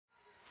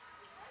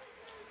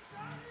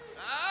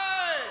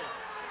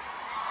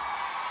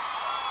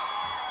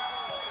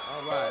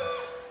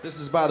This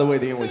is, by the way,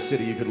 the only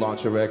city you could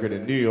launch a record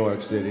in, New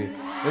York City.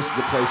 This is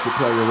the place you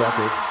play your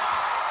record.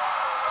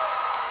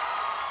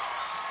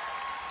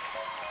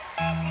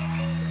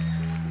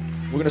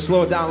 We're gonna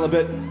slow it down a little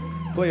bit,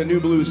 play a new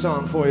blues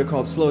song for you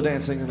called Slow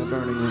Dancing in a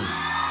Burning Room.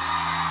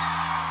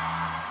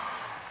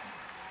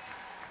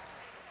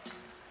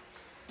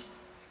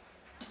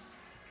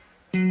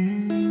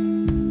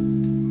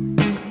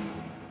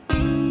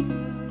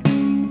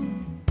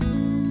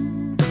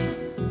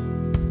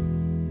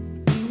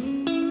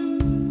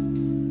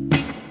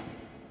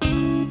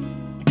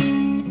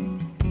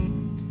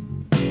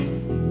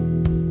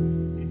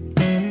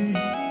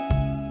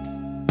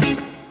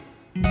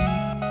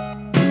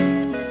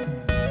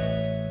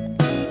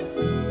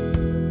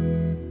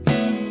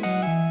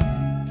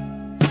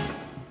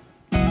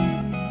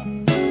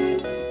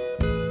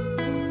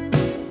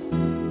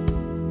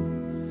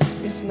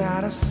 It's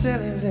not a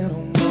silly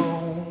little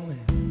moment.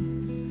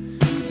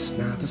 It's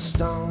not the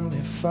storm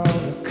before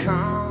the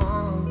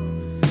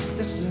calm.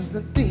 This is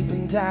the deep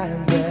and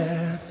dying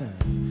breath of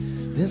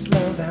this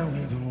love that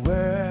we've been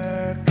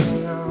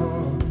working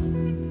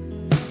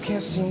on.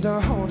 Can't seem to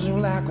hold you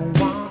like I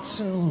want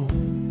to,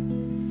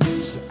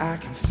 so I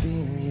can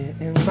feel you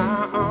in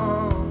my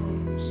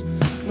arms.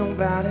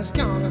 Nobody's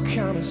gonna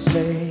come and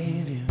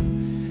save you.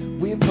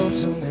 We built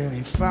too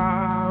many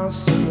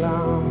false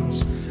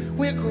alarms.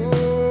 We're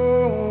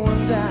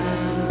going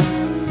down,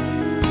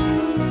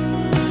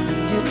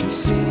 and you can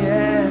see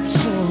it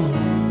too.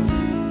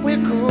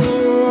 We're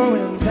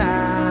going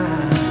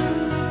down,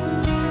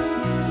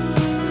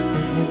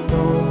 and you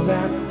know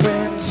that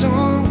we're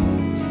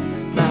doomed,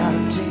 my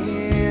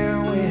dear.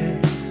 We're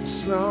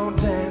slow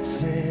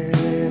dancing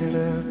in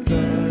a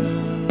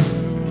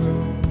burning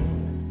room.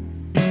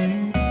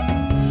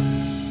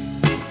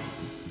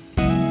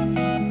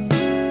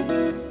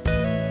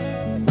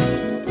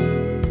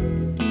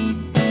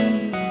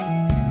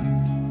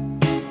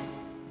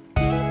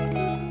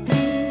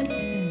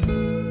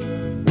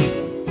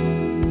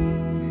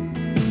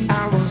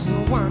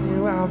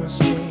 I was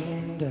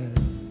dreamed of.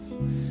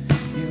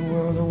 You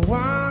were the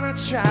one I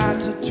tried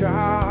to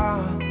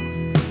draw.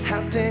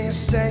 How dare you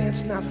say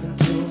it's nothing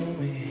to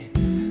me?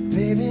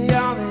 Baby,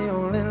 you're the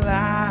only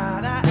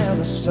light I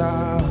ever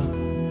saw.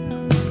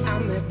 I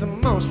make the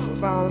most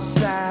of all the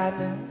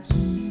sadness.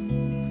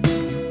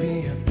 You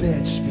be a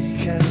bitch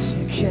because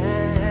you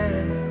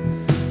can.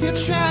 You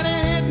try to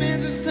hit me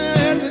just to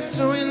hurt me,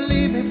 so you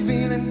leave me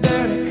feeling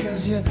dirty,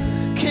 cause you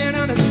can't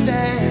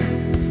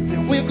understand that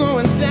we're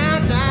going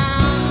down, down.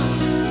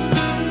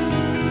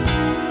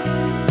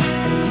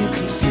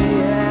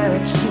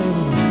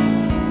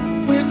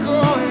 We're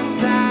going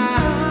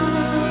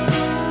down,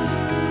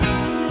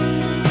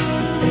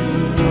 and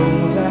you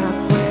know that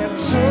we're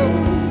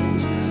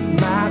doomed,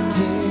 my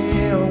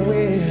dear.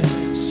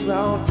 We're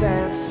slow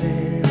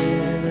dancing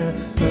in a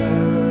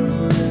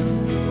burning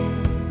room.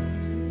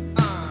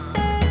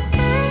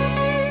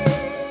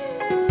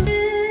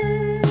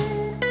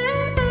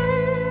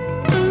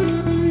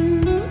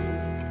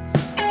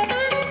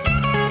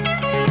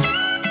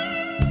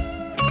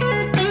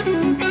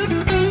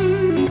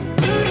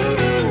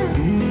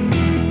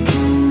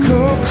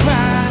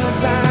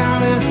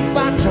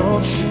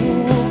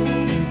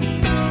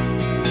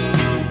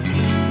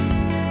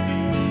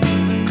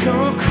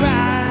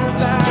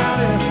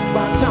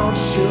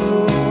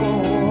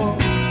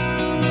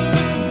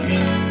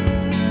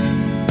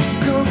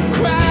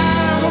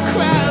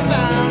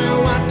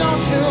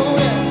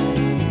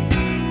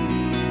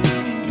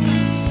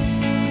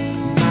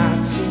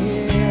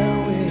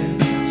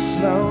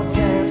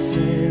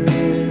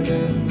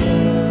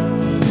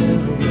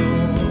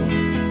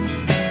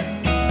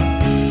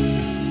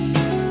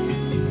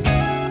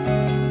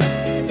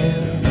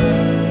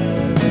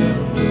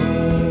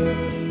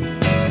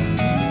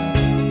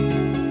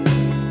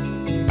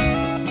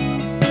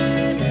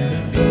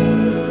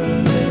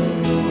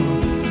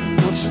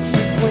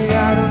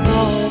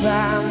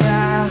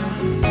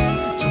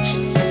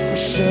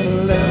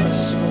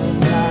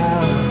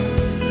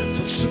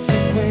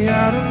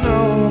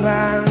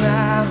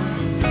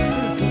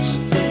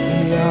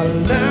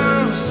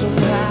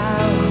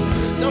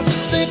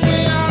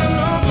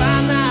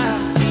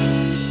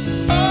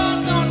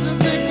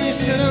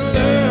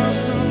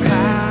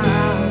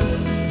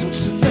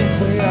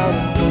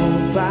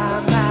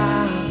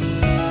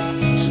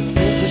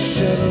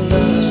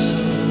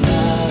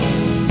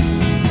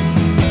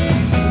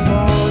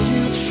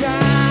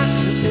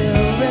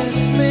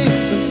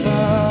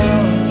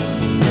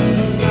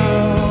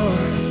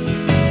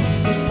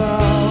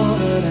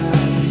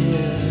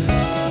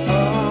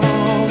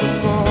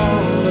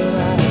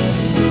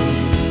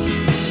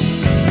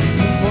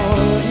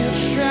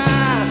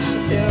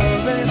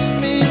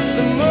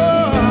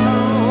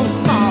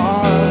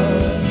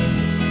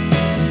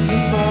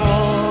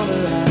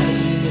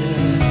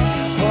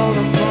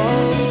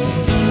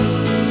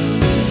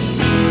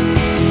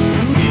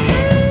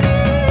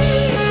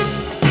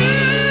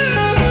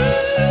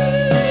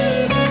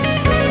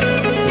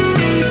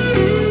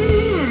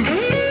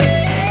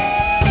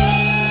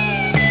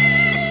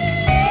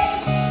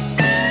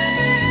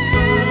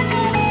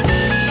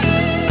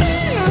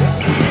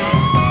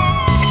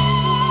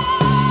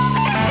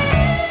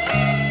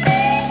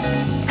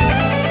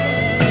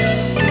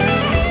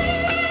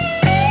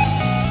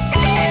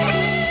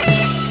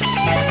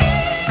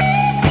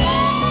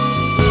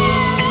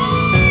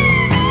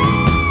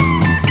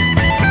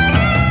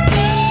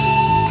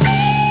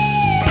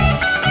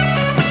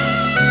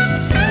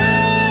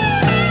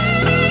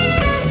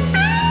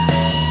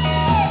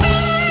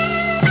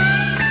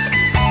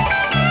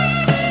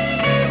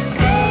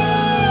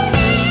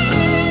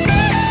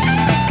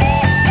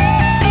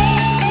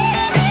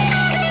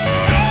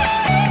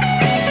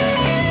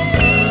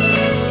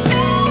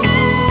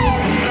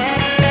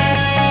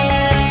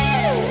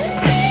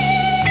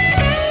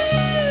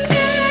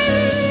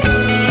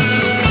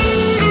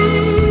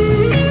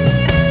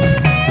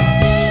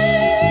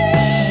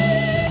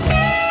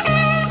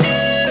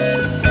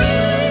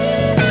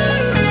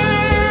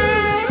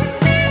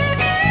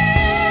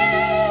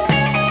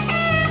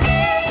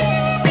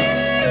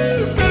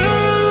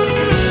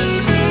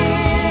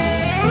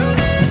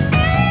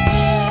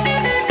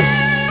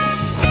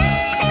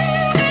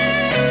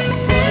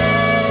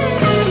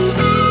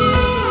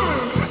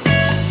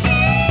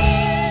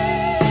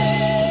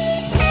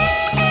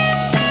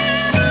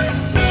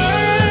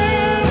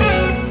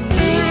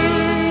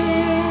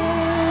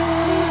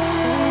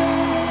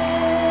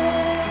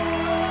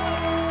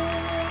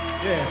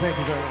 Yeah, thank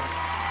you very much.